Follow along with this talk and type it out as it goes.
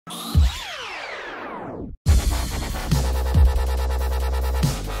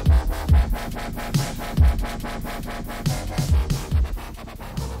Hey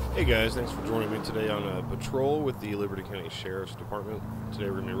guys, thanks for joining me today on a patrol with the Liberty County Sheriff's Department. Today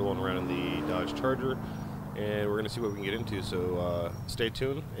we're going to be rolling around in the Dodge Charger, and we're going to see what we can get into, so stay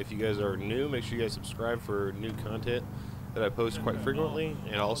tuned. If you guys are new, make sure you guys subscribe for new content that I post quite frequently,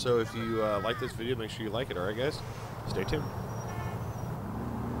 and also if you like this video, make sure you like it, alright guys? Stay tuned.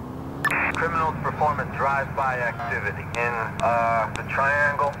 Criminals performing drive-by activity in the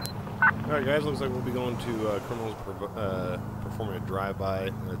Triangle. Alright guys, looks like we'll be going to criminals performing a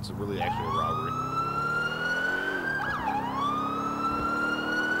drive-by. It's really actually a robbery.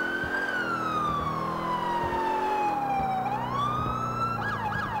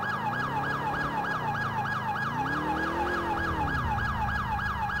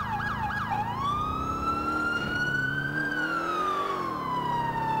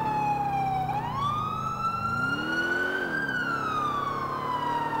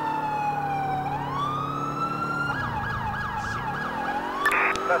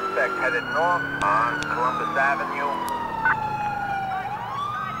 Suspect headed north on Columbus Avenue.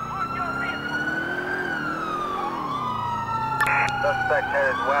 Suspect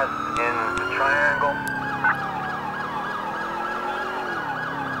headed west in the Triangle.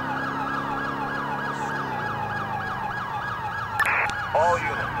 All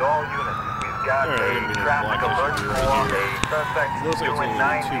units. We've got a traffic alert for a suspect doing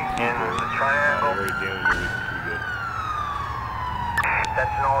 90 in the Triangle.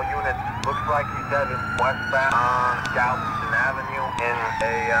 Attention all units, looks like he's headed westbound on Galveston Avenue in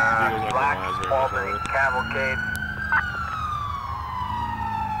a black Albany cavalcade.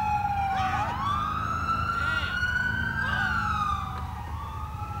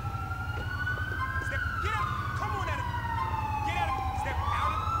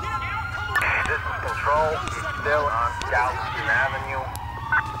 This is control, he's still on Galveston Avenue.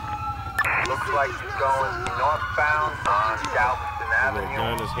 Looks like he's going northbound on Galveston Avenue.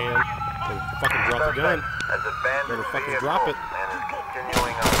 Gun in his hand. Better fucking drop the gun. Has abandoned Better fucking vehicle drop it. and is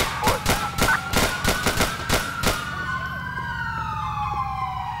continuing on foot.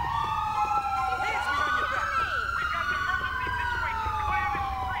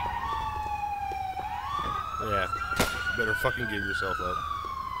 Yeah. Better fucking give yourself up.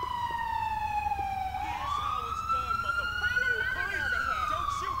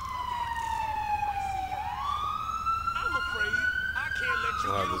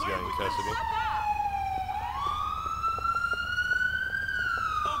 We'll have this guy in custody.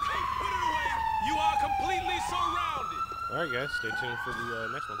 Okay, put it away. You are completely surrounded. Alright guys, stay tuned for the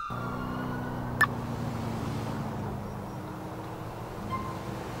next one.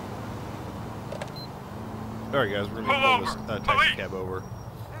 Alright guys, we're going to pull this taxi cab over.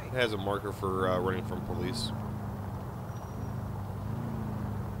 It has a marker for running from police.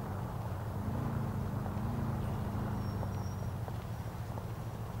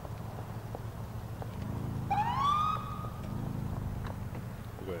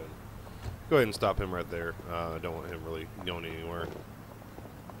 Go ahead and stop him right there. I don't want him really going anywhere.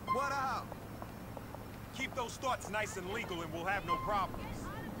 What up? Keep those thoughts nice and legal and we'll have no problems.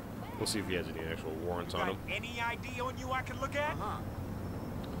 We'll see if he has any actual warrants on him. Any ID on you I can look at?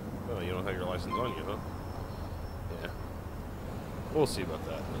 Oh, you don't have your license on you, huh? Yeah. We'll see about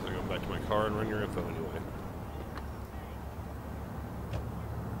that. I'm gonna go back to my car and run your info anyway.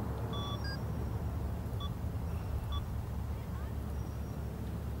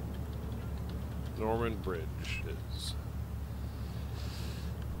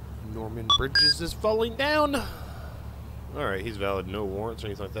 Norman Bridges is falling down. Alright, he's valid. No warrants or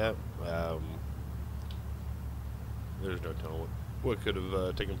anything like that. There's no telling what could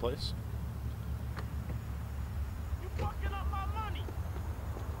have taken place. You fucking up my money.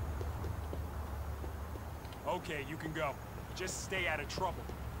 Okay, you can go. Just stay out of trouble.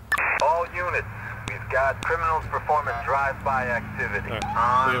 All units, we've got criminals performing drive-by activity. Right.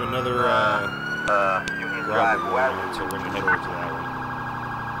 On We have another Union Drive West. So we're going to head over to that one.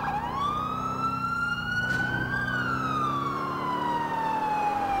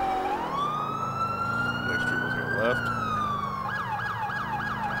 Next street was going left.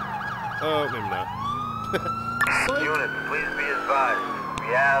 Oh, maybe not. Units, please be advised. We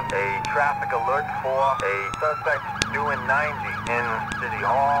have a traffic alert for a suspect doing 90 in City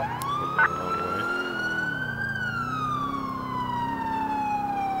Hall.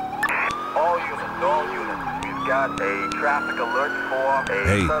 All units, we've got a traffic alert for a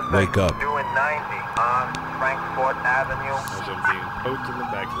suspect wake up. doing 90 on Frankfort Avenue. As I'm being poked in the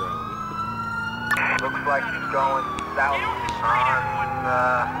background. Looks like he's going south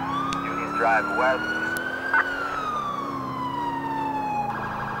on Union Drive West.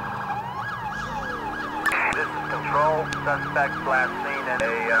 Patrol, suspect last seen in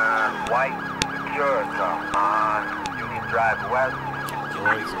a white secure car on Union Drive West.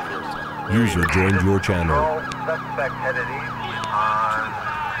 User joined your channel. Patrol, suspect headed east on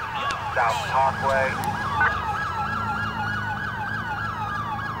South Parkway.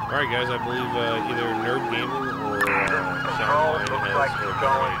 Alright guys, I believe either Nerd Gaming or Patrol looks like he's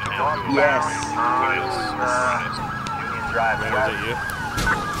going northbound Yes. on Union Drive Was West. it you?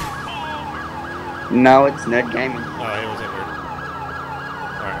 No, it's Nerd Gaming. Oh, he was in there.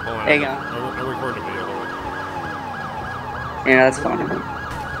 Alright, hold on. Hang on. I'm recording a video, hold on. Yeah, that's fine. Units,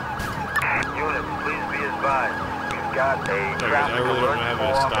 please be advised. We've got a Sorry, guys, I traffic really alert don't have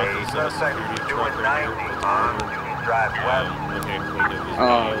for a stop a this suspect security doing truck right 90 here. on Union Drive West. Okay, we did this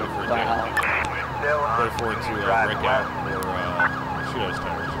Oh, video for wow. Still on Wait for it to Union Drive wreck West. out or shoot those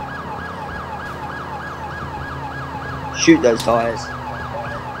tires. Shoot those tires.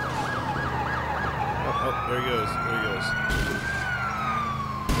 Oh, there he goes. There he goes.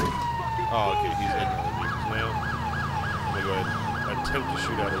 Oh, okay, he's in other vehicles now. I'm gonna go ahead and attempt to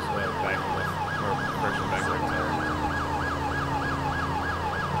shoot out his back left, or correction, back right tire.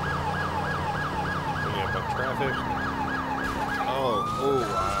 Bringing up traffic. Oh,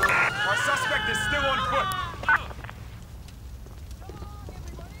 wow. Our suspect is still on foot.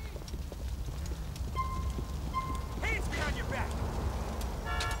 Hands behind your back.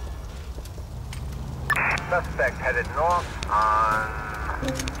 Suspect headed north on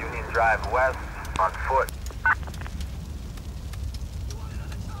Union Drive West on foot.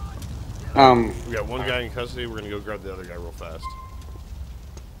 We got one guy in custody. We're gonna go grab the other guy real fast.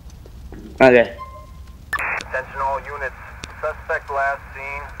 Okay. Attention all units. Suspect last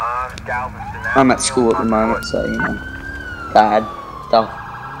seen on Galveston Avenue. I'm at school at the on moment, foot. so, you know. Bad stuff.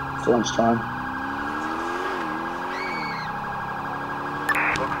 It's lunchtime.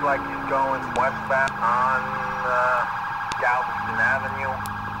 Looks like he's going westbound on Galveston Avenue.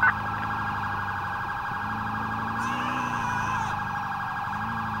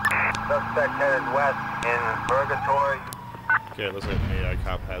 Suspect headed west in Purgatory. Okay, looks like an AI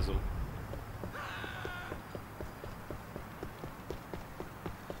cop has him.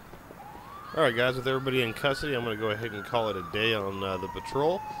 Alright guys, with everybody in custody, I'm going to go ahead and call it a day on the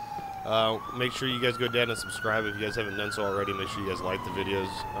patrol. Make sure you guys go down and subscribe if you guys haven't done so already. Make sure you guys like the videos.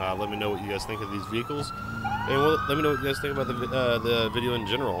 Let me know what you guys think of these vehicles. And let me know what you guys think about the video in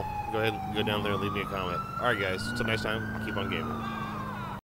general. Go ahead and go down there and leave me a comment. Alright guys, until next time, keep on gaming.